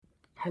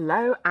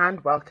Hello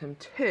and welcome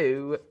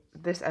to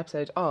this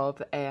episode of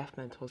the AF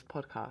Mentors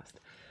podcast.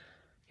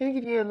 I'm going to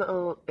give you a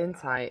little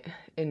insight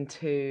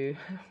into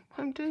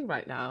what I'm doing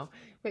right now,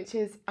 which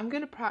is I'm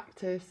going to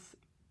practice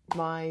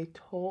my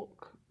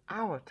talk,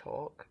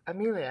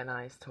 Amelia and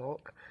I's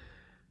talk,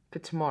 for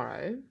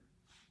tomorrow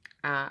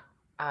at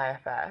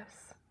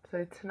IFS.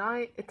 So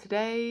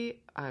today,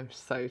 I'm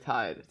so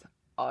tired. It's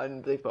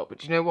unbelievable.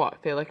 But you know what? I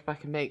feel like if I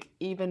can make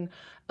even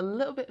a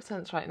little bit of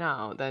sense right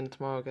now, then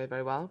tomorrow will go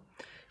very well.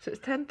 So it's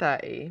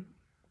 10:30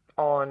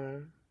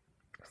 on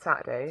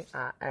Saturday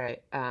at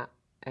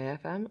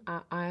AFM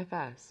at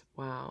IFS.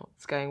 Wow,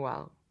 it's going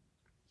well.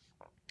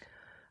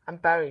 I'm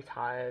very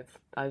tired.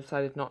 I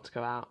decided not to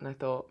go out and I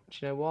thought, do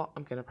you know what?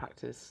 I'm going to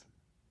practice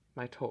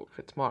my talk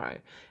for tomorrow.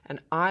 And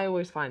I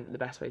always find that the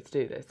best way to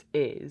do this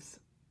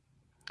is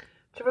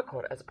to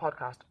record it as a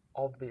podcast,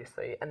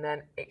 obviously, and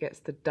then it gets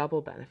the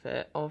double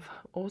benefit of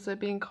also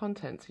being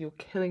content. So you're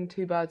killing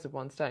two birds with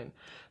one stone.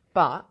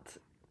 But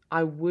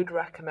I would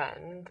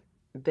recommend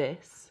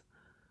this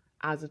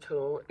as a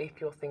tool if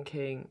you're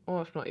thinking,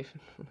 or if not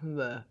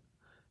even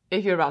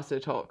if you're about to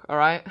talk, all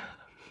right?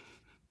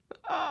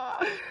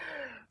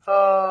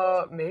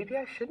 Maybe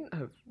I shouldn't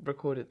have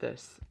recorded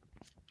this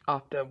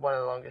after one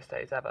of the longest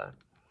days ever.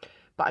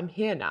 But I'm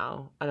here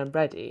now and I'm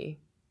ready.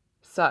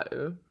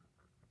 So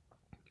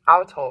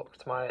our talk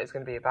tomorrow is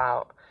going to be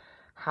about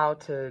how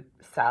to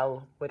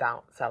sell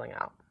without selling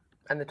out.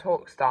 And the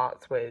talk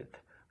starts with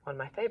one of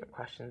my favourite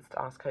questions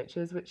to ask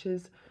coaches, which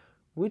is,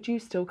 would you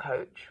still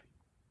coach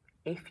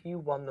if you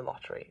won the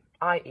lottery?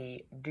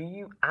 I.e., do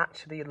you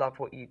actually love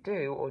what you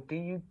do, or do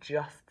you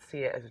just see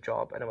it as a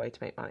job and a way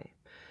to make money?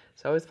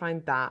 So I always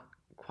find that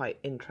quite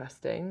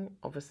interesting.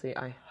 Obviously,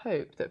 I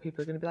hope that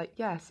people are going to be like,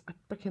 yes, I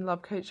freaking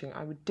love coaching.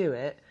 I would do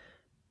it,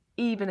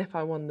 even if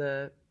I won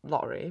the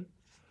lottery.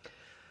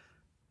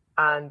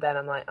 And then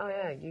I'm like, oh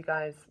yeah, you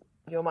guys,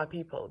 you're my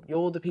people.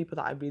 You're the people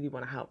that I really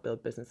want to help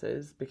build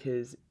businesses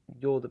because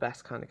you're the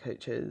best kind of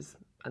coaches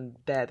and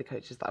they're the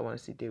coaches that I want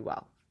to see do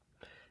well.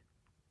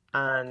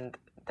 And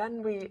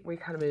then we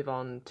kind of move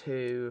on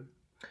to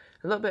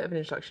a little bit of an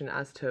introduction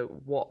as to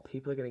what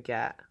people are going to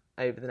get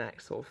over the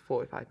next sort of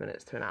 45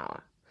 minutes to an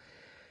hour.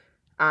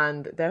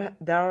 And there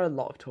are a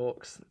lot of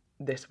talks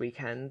this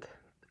weekend,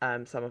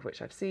 some of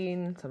which I've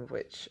seen, some of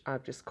which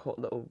I've just caught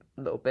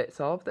little bits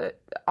of that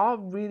are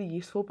really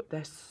useful, but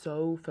they're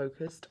so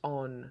focused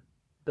on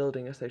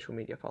building a social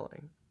media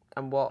following.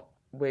 And what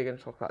we're going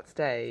to talk about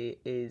today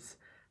is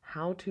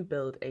how to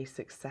build a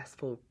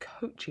successful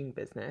coaching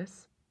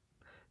business,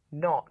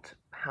 not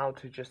how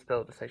to just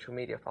build a social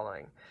media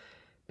following.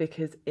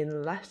 Because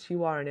unless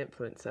you are an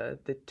influencer,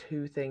 the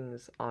two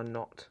things are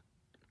not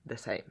the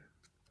same.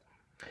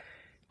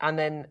 And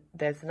then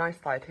there's a nice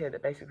slide here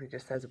that basically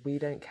just says, we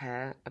don't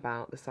care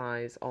about the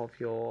size of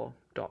your ...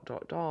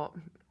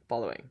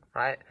 following,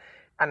 right?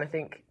 And I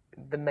think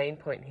the main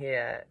point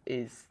here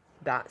is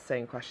that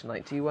same question,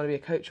 like, do you want to be a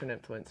coach or an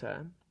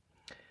influencer?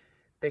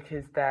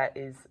 Because there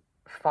is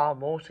far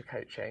more to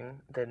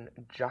coaching than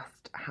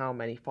just how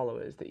many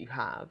followers that you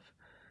have.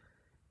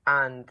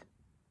 And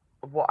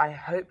what I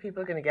hope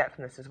people are going to get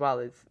from this as well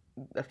is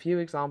a few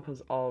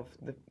examples of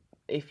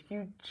if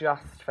you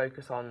just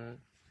focus on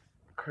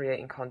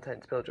creating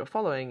content to build your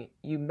following,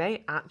 you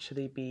may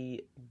actually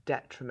be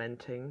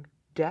detrimenting.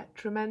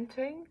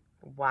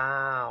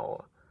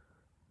 Wow,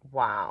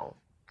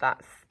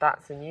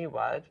 that's a new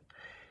word.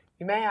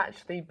 You may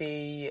actually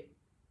be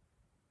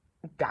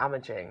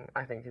damaging,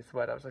 I think is the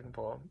word I was looking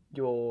for,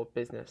 your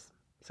business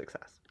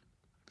success.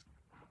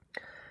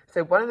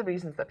 So one of the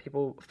reasons that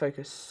people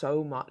focus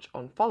so much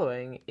on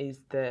following is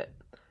that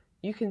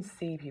you can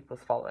see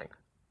people's following.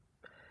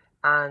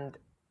 And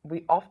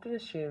we often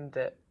assume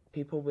that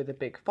people with a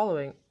big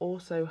following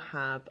also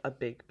have a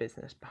big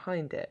business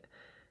behind it.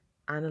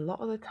 And a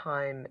lot of the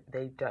time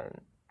they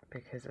don't,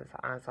 because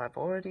as I've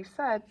already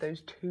said,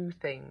 those two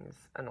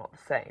things are not the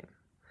same.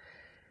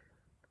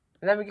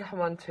 And then we come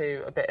on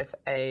to a bit of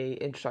an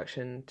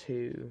introduction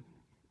to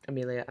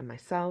Amelia and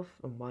myself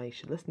and why you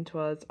should listen to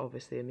us.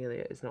 Obviously,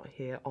 Amelia is not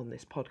here on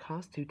this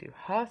podcast to do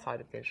her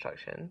side of the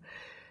introduction,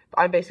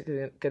 but I'm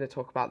basically going to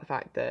talk about the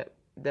fact that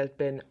there's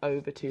been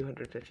over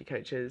 250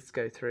 coaches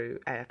go through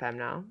AFM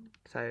now,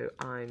 so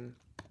I'm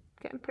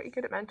getting pretty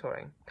good at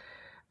mentoring.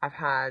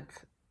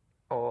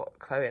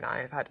 Chloe and I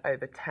have had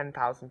over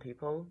 10,000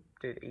 people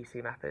do the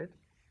EC method.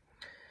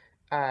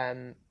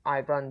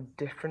 I run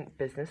different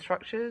business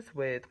structures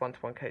with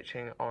one-to-one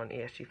coaching on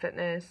ESG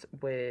Fitness,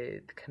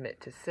 with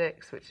Commit to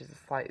Six, which is a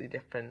slightly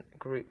different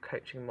group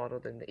coaching model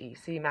than the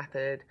EC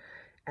method.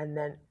 And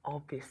then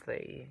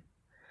obviously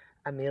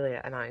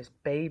Amelia and I's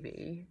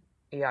baby,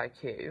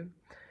 EIQ.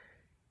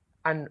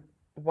 And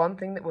one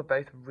thing that we're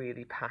both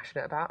really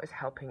passionate about is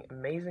helping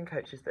amazing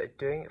coaches that are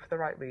doing it for the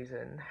right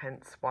reason,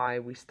 hence why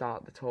we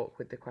start the talk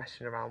with the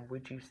question around,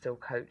 would you still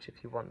coach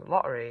if you won the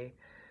lottery?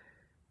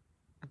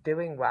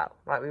 Doing well,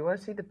 right? We want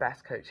to see the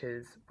best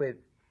coaches with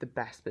the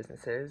best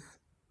businesses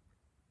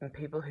and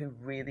people who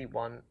really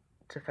want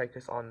to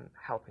focus on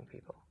helping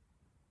people.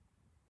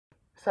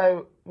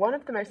 So one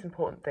of the most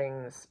important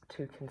things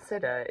to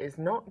consider is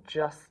not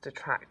just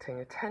attracting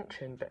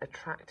attention, but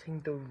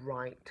attracting the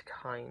right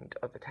kind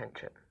of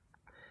attention.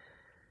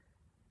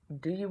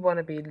 Do you want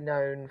to be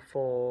known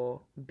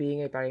for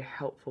being a very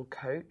helpful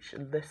coach,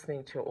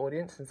 listening to your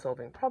audience and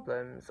solving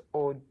problems,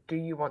 or do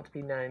you want to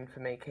be known for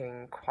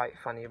making quite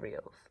funny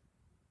reels?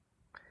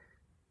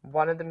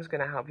 One of them is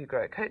going to help you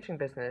grow a coaching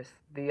business,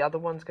 the other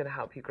one's going to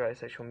help you grow a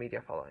social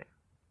media following.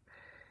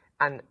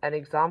 And an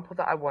example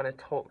that I want to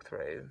talk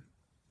through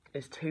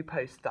is 2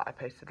 posts that I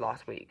posted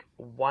last week.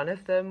 One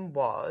of them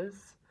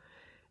was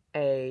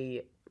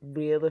a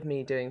reel of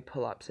me doing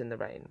pull-ups in the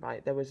rain,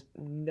 right? There was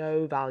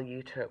no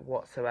value to it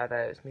whatsoever.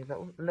 It was me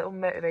little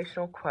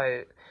motivational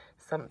quote,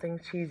 something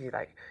cheesy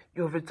like,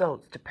 your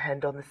results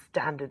depend on the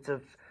standards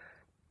of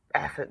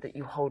effort that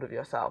you hold of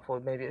yourself, or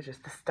maybe it's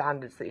just the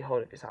standards that you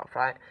hold of yourself,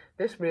 right?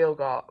 This reel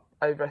got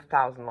over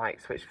 1,000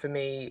 likes, which for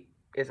me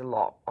is a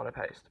lot on a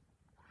post.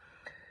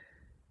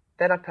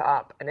 Then I put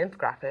up an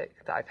infographic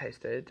that I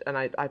posted, and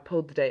I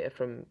pulled the data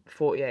from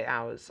 48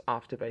 hours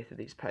after both of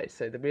these posts.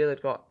 So the reel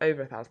had got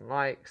over 1,000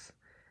 likes,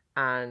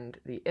 and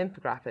the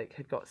infographic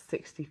had got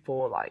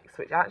 64 likes,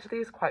 which actually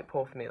is quite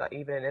poor for me. Like,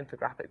 even an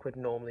infographic would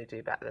normally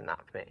do better than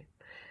that for me.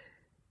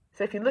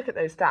 So if you look at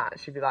those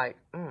stats, you'd be like,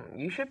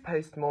 you should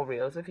post more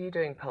reels of you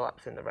doing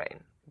pull-ups in the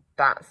rain.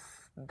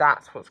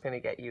 That's what's going to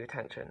get you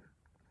attention.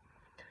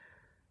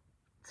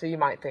 So you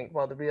might think,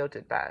 well, the reel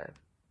did better.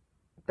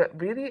 But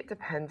really it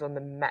depends on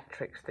the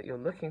metrics that you're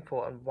looking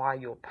for and why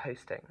you're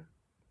posting.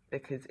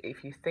 Because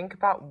if you think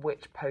about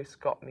which post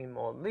got me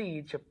more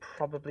leads, you're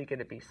probably going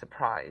to be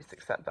surprised,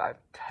 except that I've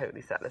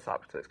totally set this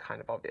up so it's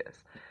kind of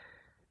obvious.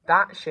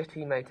 That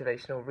shitty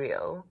motivational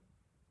reel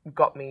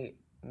got me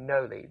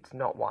no leads,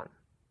 not one.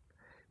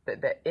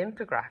 But the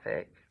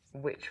infographic,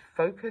 which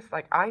focused,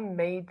 like, I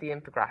made the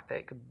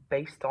infographic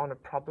based on a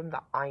problem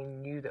that I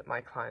knew that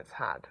my clients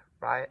had,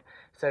 right?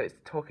 So it's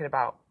talking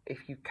about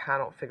if you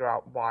cannot figure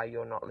out why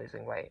you're not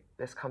losing weight.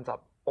 This comes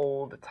up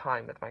all the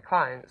time with my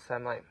clients. So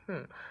I'm like,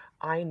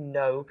 I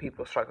know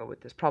people struggle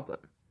with this problem.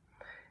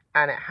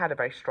 And it had a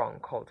very strong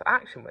call to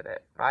action with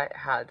it, right? It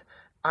had,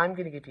 I'm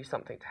going to give you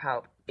something to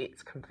help.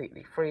 It's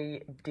completely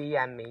free.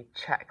 DM me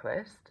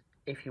checklist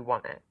if you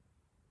want it.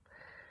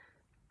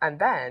 And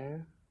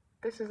then,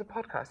 this is a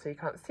podcast, so you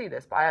can't see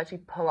this, but I actually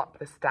pull up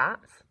the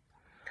stats.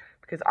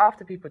 Because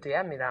after people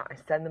DM me that, I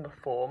send them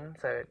a form,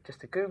 so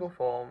just a Google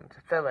form to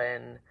fill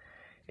in.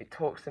 It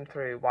talks them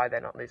through why they're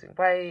not losing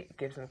weight. It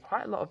gives them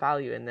quite a lot of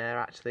value in there,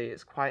 actually.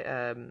 It's quite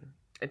a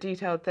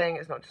detailed thing.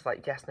 It's not just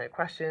like yes, no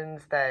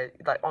questions. They're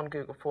like on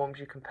Google Forms,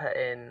 you can put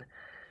in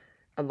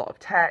a lot of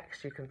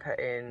text. You can put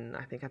in,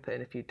 I think I put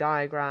in a few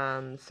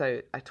diagrams.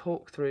 So I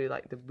talk through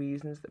like the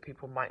reasons that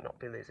people might not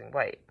be losing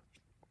weight.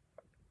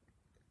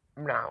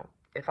 Now,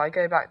 if I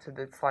go back to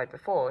the slide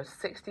before,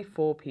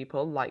 64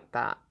 people liked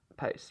that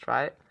post,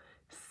 right?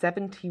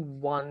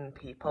 71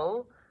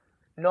 people,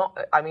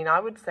 I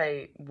would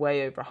say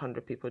way over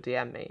 100 people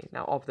DM me.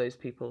 Now, of those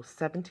people,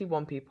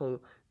 71 people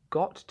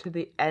got to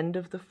the end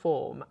of the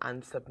form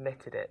and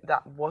submitted it.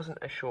 That wasn't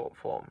a short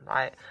form,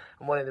 right?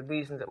 And one of the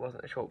reasons it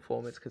wasn't a short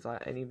form is because I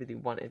only really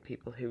wanted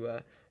people who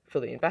were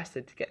fully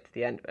invested to get to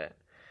the end of it.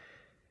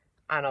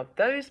 And of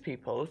those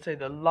people, so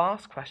the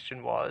last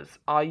question was,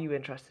 are you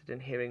interested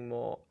in hearing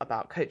more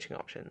about coaching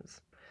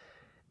options?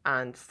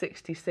 And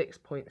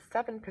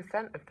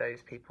 66.7% of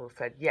those people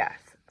said yes.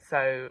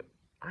 So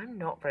I'm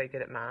not very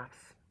good at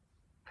maths.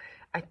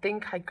 I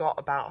think I got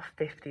about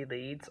 50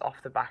 leads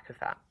off the back of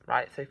that,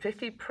 right? So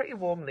 50 pretty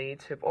warm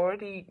leads who have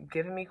already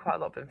given me quite a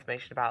lot of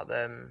information about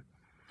them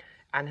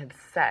and have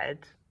said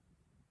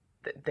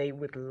that they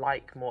would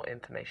like more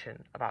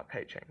information about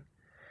coaching.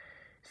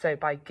 So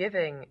by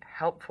giving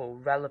helpful,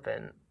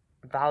 relevant,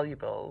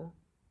 valuable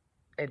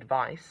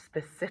advice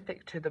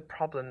specific to the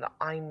problem that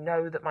I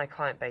know that my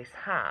client base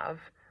have,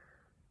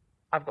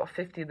 I've got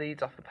 50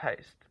 leads off a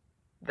post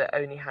that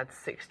only had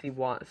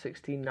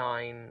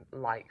 69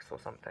 likes or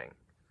something.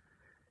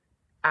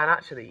 And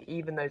actually,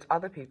 even those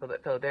other people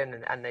that filled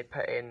in and they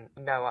put in,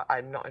 no,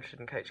 I'm not interested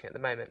in coaching at the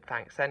moment,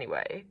 thanks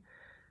anyway,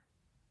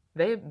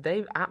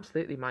 they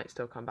absolutely might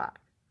still come back,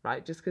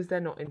 right? Just because they're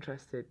not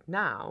interested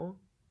now,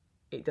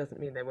 it doesn't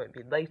mean they won't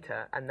be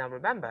later. And they'll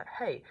remember,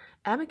 hey,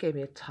 Emma gave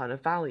me a ton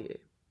of value.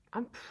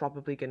 I'm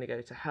probably going to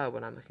go to her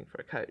when I'm looking for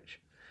a coach.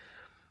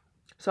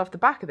 So off the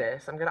back of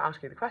this, I'm going to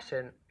ask you the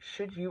question,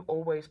 should you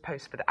always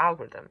post for the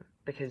algorithm?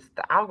 Because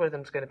the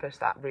algorithm's going to push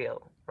that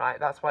reel, right?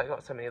 That's why it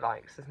got so many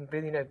likes. There's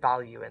really no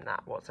value in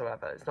that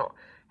whatsoever. It's not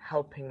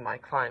helping my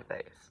client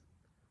base.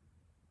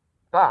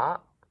 But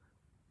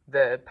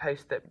the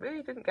post that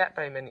really didn't get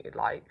very many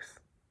likes,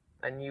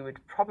 and you would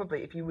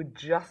probably, if you were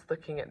just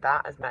looking at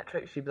that as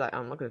metrics, you'd be like,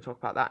 I'm not going to talk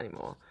about that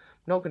anymore.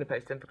 I'm not going to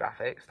post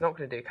infographics, not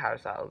going to do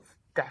carousels,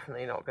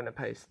 definitely not going to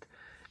post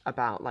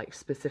about like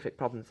specific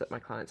problems that my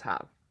clients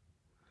have.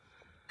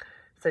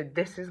 So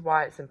this is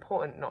why it's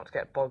important not to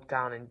get bogged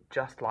down in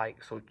just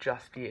likes or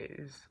just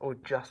views or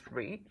just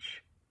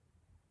reach,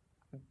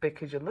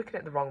 because you're looking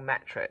at the wrong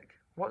metric.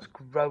 What's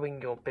growing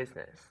your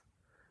business?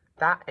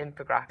 That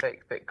infographic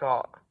that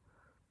got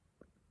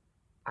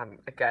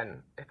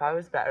Again, if I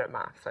was better at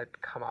maths,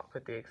 I'd come up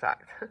with the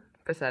exact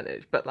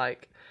percentage. But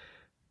like,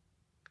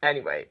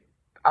 anyway,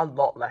 a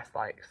lot less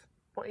likes.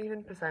 What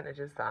even percentage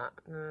is that?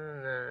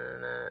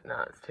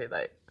 No, it's too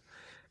late.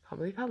 I can't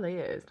believe how late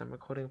it is and I'm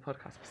recording a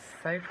podcast. I'm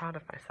so proud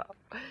of myself.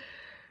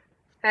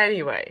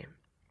 Anyway,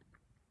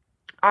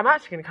 I'm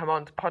actually going to come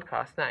on to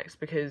podcast next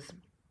because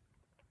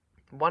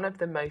one of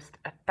the most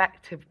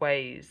effective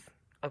ways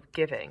of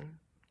giving,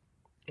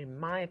 in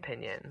my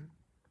opinion,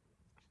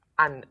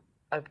 and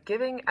of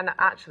giving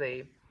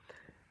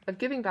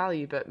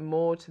value, but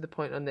more to the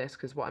point on this,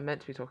 because what I'm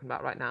meant to be talking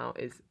about right now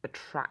is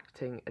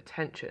attracting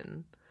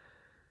attention.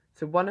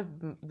 So one of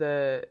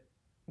the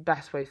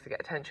best ways to get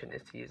attention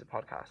is to use a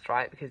podcast,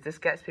 right? Because this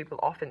gets people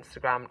off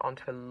Instagram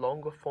onto a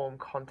longer form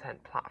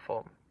content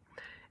platform.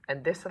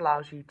 And this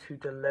allows you to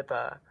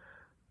deliver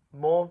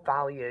more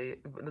value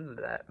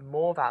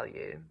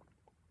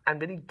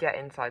and really get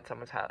inside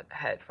someone's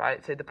head,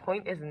 right? So the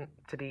point isn't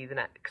to be the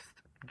next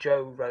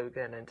Joe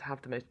Rogan and to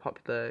have the most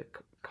popular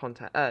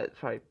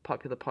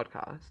popular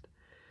podcast.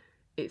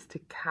 It's to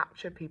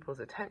capture people's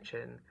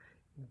attention,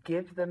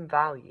 give them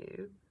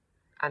value,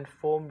 and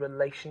form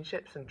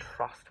relationships and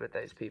trust with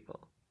those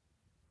people.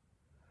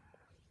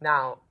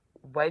 Now,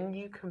 when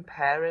you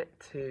compare it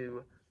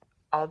to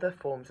other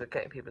forms of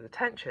getting people's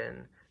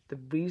attention, the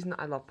reason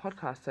I love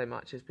podcasts so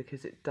much is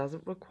because it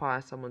doesn't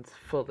require someone's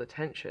full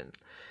attention.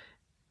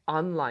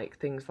 Unlike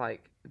things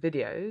like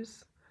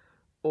videos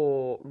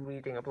or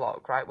reading a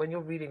blog, right? When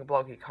you're reading a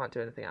blog, you can't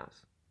do anything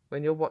else.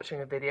 When you're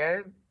watching a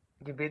video,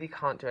 you really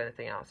can't do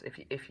anything else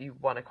if you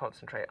want to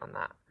concentrate on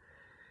that.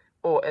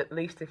 Or at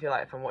least if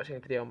I'm watching a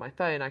video on my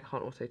phone, I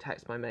can't also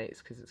text my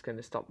mates because it's going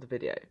to stop the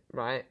video,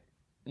 right?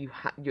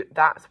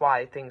 That's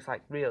why things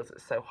like Reels,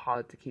 it's so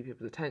hard to keep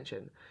people's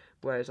attention.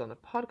 Whereas on a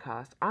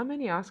podcast, I'm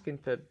only asking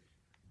for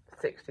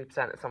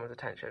 60% of someone's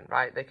attention,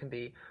 right? They can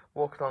be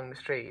walking along the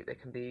street, they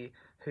can be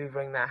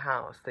hoovering their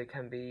house, they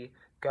can be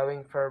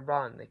going for a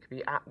run, they could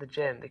be at the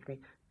gym, they can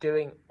be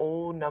doing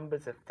all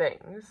numbers of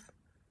things.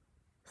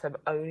 So I'm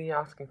only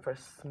asking for a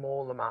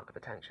small amount of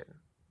attention.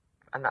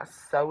 And that's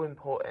so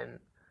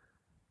important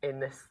in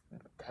this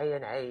day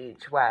and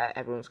age where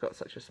everyone's got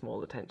such a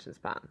small attention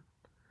span.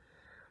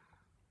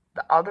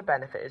 The other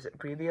benefit is it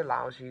really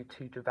allows you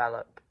to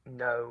develop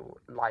know,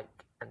 like,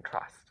 and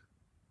trust.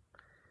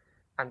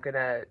 I'm going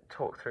to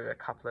talk through a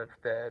couple of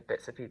the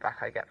bits of feedback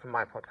I get from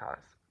my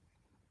podcast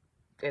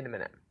in a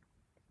minute.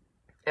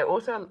 It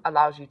also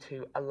allows you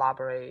to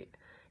elaborate,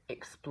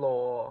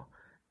 explore,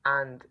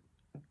 and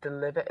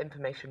deliver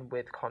information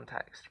with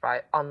context,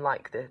 right?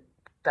 Unlike the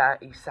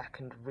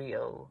 30-second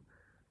reel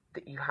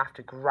that you have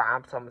to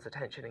grab someone's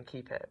attention and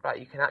keep it, right?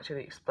 You can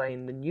actually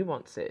explain the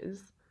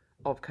nuances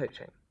of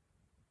coaching.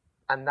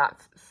 And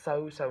that's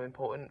so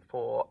important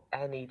for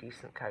any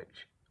decent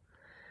coach.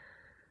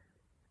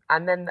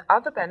 And then the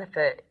other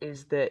benefit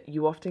is that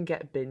you often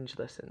get binge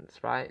listens,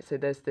 right? So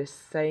there's this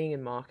saying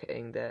in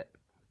marketing that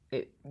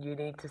you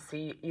need to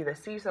either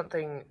see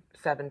something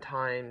 7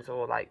 times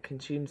or like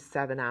consume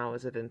 7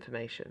 hours of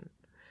information.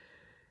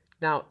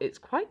 Now it's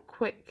quite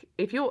quick.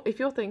 If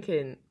you're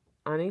thinking,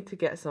 I need to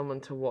get someone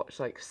to watch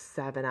like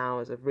 7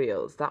 hours of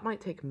reels, that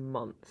might take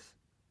months.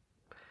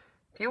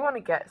 If you want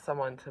to get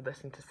someone to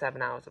listen to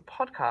 7 hours of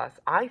podcasts,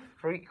 I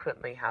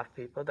frequently have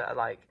people that are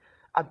like,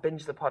 I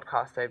binged the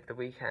podcast over the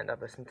weekend,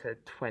 I've listened to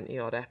 20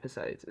 odd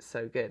episodes, it's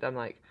so good. I'm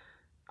like,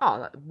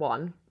 oh,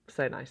 one,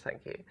 so nice,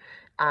 thank you.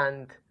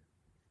 And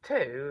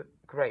 2,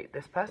 great,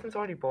 this person's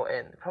already bought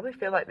in. They probably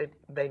feel like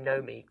they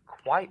know me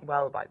quite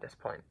well by this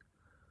point.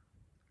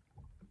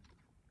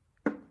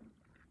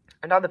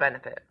 Another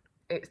benefit,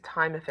 it's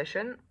time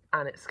efficient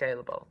and it's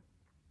scalable.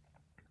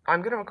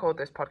 I'm going to record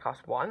this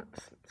podcast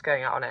once. It's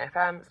going out on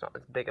AFM. It's not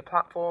as big a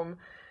platform.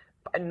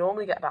 But I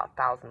normally get about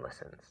 1,000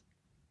 listens.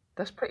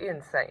 That's pretty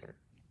insane,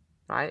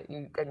 right?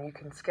 You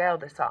can scale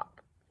this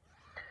up.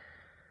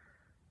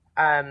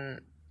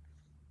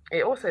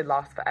 It also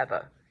lasts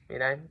forever,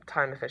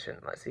 time efficient.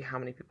 Let's see how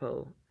many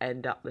people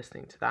end up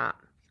listening to that.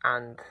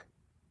 And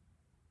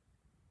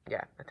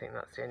yeah, I think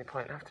that's the only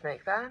point I have to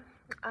make there.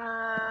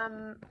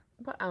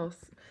 What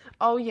else?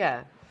 Oh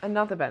yeah,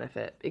 another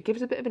benefit. It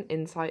gives a bit of an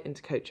insight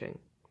into coaching.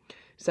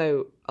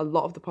 So a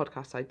lot of the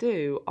podcasts I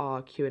do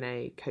are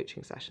Q&A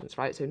coaching sessions,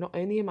 right? So not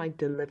only am I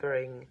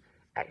delivering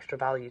extra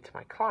value to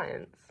my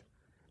clients,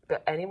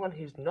 but anyone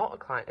who's not a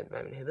client at the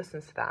moment who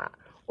listens to that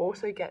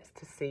also gets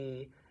to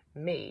see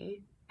me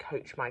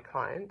coach my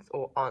clients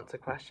or answer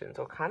questions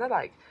or kind of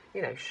like,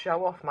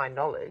 show off my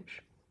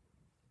knowledge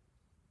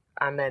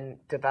and then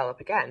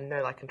develop again,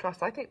 know, like, and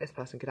trust. I think this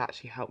person could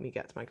actually help me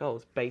get to my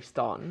goals based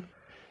on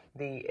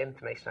the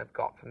information I've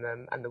got from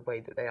them and the way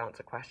that they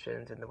answer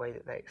questions and the way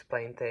that they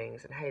explain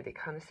things, and hey, they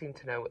kind of seem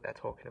to know what they're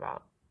talking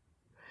about.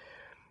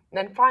 And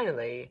then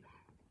finally,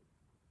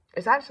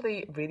 it's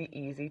actually really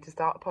easy to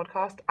start a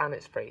podcast and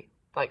it's free.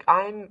 Like,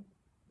 I'm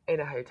in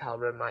a hotel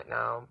room right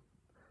now.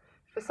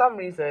 For some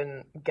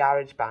reason,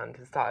 GarageBand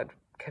has started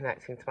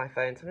connecting to my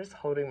phone, so I'm just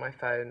holding my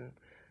phone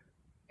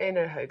in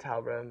a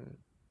hotel room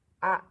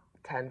at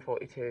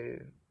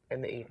 10:42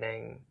 in the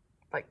evening,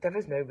 Like, there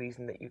is no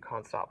reason that you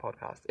can't start a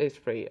podcast. It's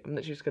free. I'm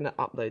literally just going to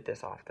upload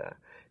this after.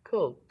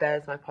 Cool.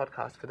 There's my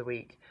podcast for the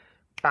week.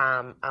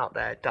 Bam, out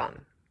there,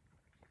 done.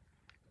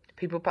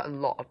 People put a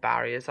lot of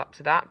barriers up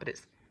to that, but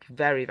it's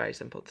very, very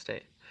simple to do.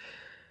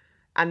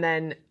 And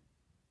then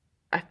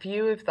a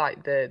few of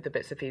like the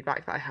bits of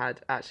feedback that I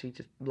had actually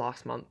just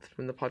last month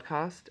from the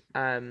podcast.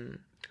 I'm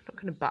not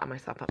going to batter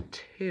myself up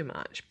too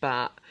much,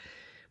 but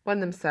one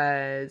of them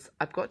says,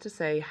 I've got to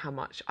say how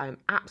much I'm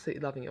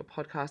absolutely loving your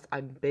podcast.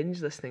 I'm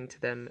binge listening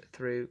to them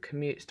through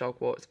commutes, dog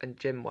walks, and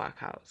gym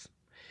workouts.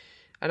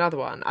 Another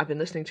one, I've been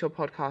listening to your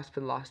podcast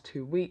for the last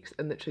 2 weeks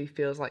and literally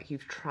feels like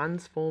you've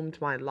transformed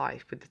my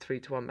life with the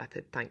 3-to-1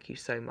 method. Thank you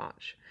so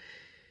much.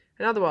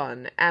 Another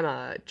one,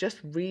 Emma,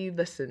 just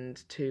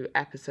re-listened to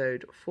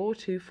episode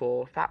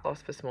 424, Fat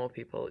Loss for Small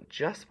People.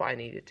 Just what I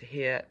needed to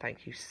hear.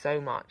 Thank you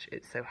so much.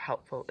 It's so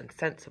helpful and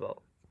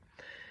sensible.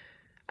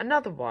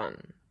 Another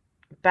one,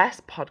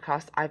 best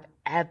podcast I've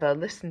ever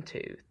listened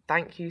to.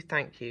 Thank you.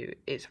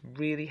 It's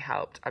really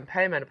helped. I'm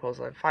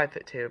perimenopausal, I'm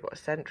 5'2", I've got a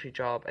sedentary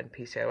job and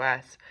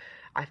PCOS.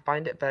 I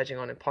find it verging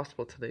on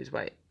impossible to lose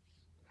weight.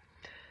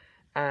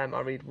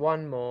 I'll read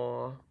one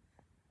more.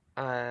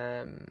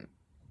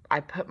 I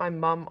put my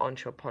mum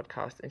onto your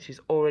podcast and it's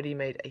already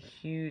made a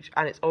huge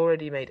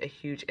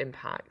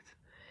impact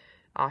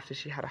after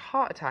she had a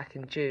heart attack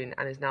in June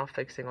and is now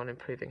focusing on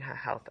improving her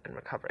health and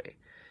recovery.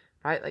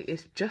 Right? Like,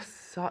 it's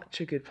just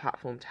such a good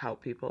platform to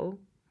help people.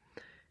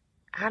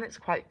 And it's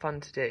quite fun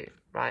to do,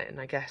 right?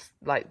 And I guess,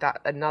 like,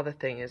 that another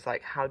thing is,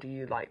 like, how do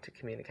you like to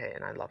communicate?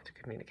 And I love to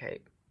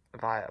communicate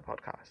via a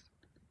podcast.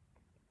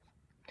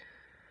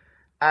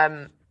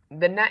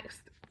 The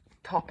next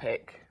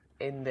topic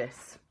in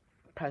this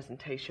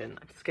presentation,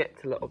 I've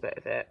skipped a little bit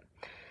of it,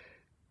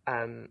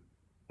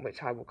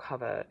 which I will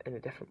cover in a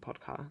different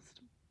podcast.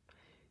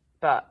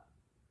 But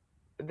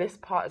this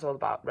part is all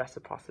about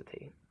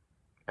reciprocity.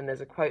 And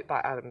there's a quote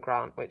by Adam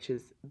Grant, which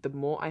is, the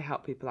more I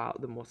help people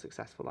out, the more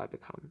successful I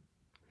become.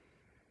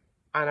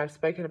 And I've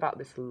spoken about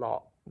this a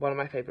lot. One of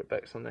my favourite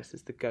books on this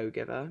is The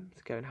Go-Giver.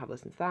 So go and have a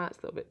listen to that. It's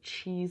a little bit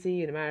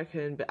cheesy and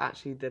American, but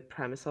actually the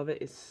premise of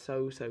it is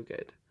so, so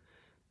good.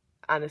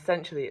 And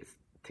essentially it's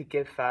to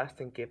give first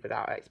and give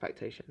without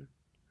expectation.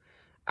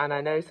 And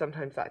I know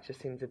sometimes that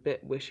just seems a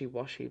bit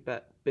wishy-washy,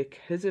 but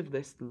because of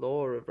this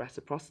law of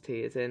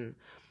reciprocity, as in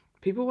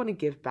people want to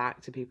give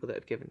back to people that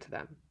have given to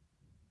them.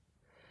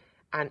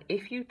 And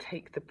if you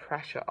take the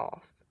pressure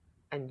off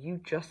and you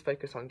just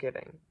focus on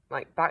giving,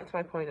 like back to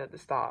my point at the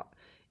start,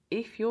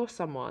 if you're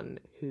someone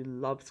who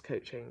loves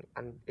coaching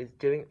and is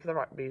doing it for the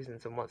right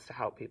reasons and wants to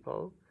help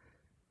people,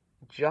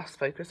 just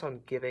focus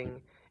on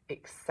giving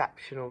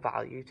exceptional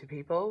value to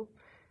people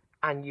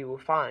and you will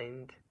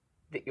find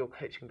that your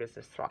coaching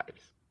business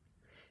thrives.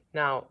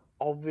 Now,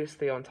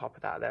 obviously on top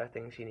of that, there are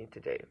things you need to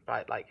do,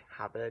 right? Like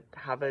have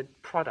a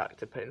product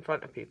to put in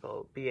front of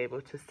people, be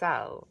able to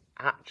sell,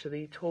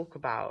 actually talk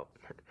about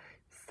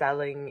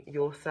selling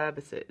your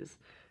services.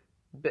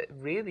 But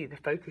really the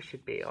focus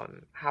should be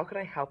on how can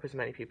I help as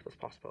many people as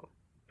possible?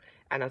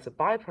 And as a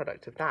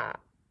byproduct of that,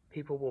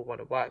 people will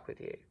want to work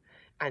with you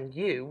and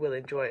you will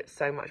enjoy it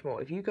so much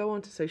more. If you go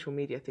onto social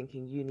media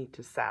thinking you need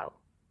to sell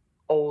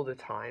all the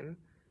time,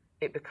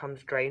 it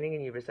becomes draining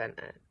and you resent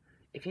it.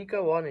 If you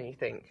go on and you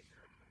think,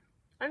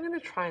 I'm going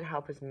to try and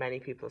help as many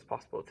people as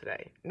possible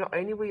today, not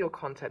only will your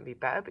content be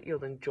better, but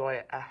you'll enjoy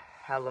it a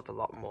hell of a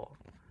lot more.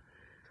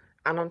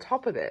 And on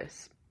top of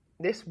this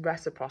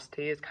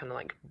reciprocity is kind of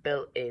like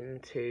built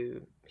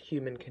into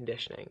human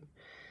conditioning.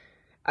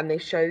 And they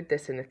showed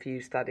this in a few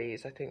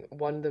studies. I think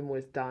one of them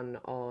was done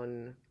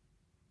on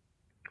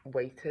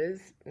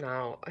waiters.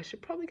 Now, I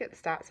should probably get the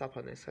stats up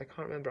on this, so I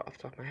can't remember it off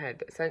the top of my head,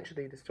 but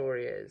essentially the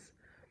story is,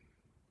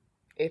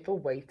 if a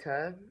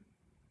waiter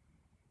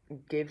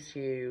gives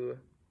you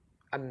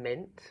a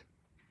mint,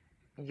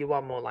 you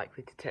are more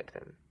likely to tip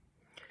them.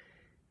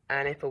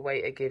 And if a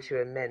waiter gives you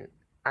a mint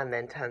and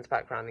then turns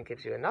back around and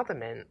gives you another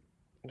mint,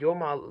 you're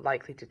more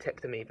likely to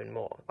tip them even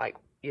more. Like,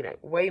 you know,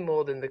 way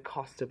more than the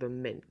cost of a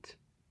mint.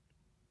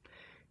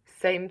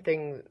 Same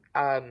thing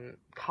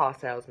car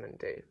salesmen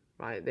do,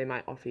 right? They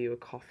might offer you a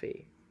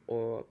coffee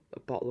or a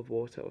bottle of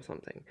water or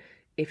something.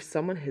 If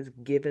someone has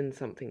given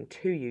something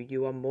to you,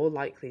 you are more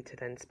likely to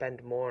then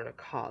spend more on a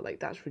car. Like,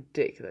 that's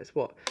ridiculous.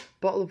 What?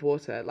 Bottle of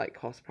water, like,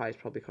 cost price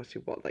probably costs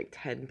you, what, like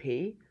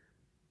 10p?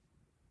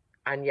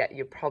 And yet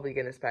you're probably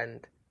going to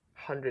spend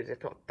hundreds,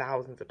 if not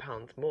thousands of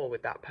pounds more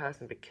with that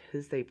person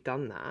because they've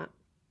done that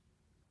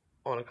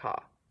on a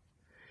car.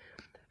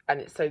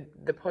 And so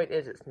the point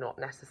is, it's not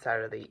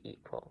necessarily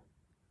equal.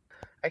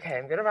 Okay,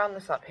 I'm going to round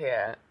this up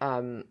here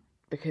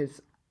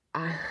because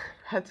I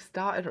had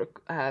started...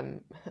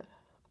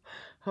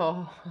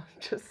 Oh, I'm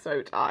just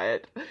so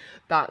tired.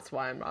 That's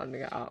why I'm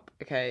rounding it up.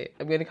 Okay,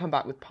 I'm going to come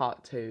back with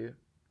part 2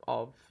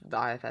 of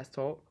the IFS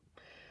talk.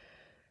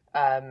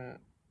 I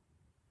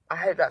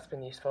hope that's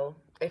been useful.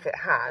 If it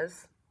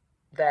has,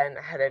 then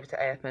head over to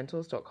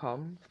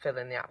afmentors.com, fill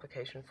in the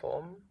application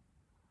form,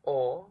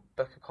 or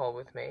book a call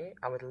with me.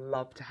 I would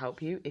love to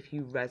help you if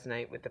you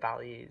resonate with the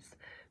values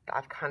that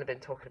I've kind of been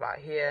talking about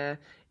here,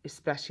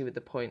 especially with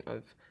the point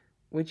of,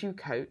 would you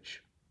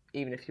coach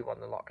even if you won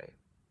the lottery?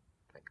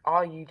 Like,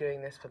 are you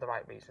doing this for the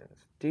right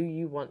reasons? Do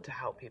you want to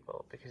help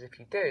people? Because if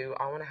you do,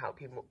 I want to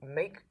help you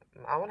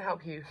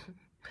help you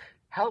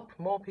help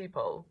more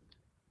people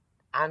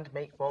and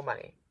make more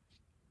money.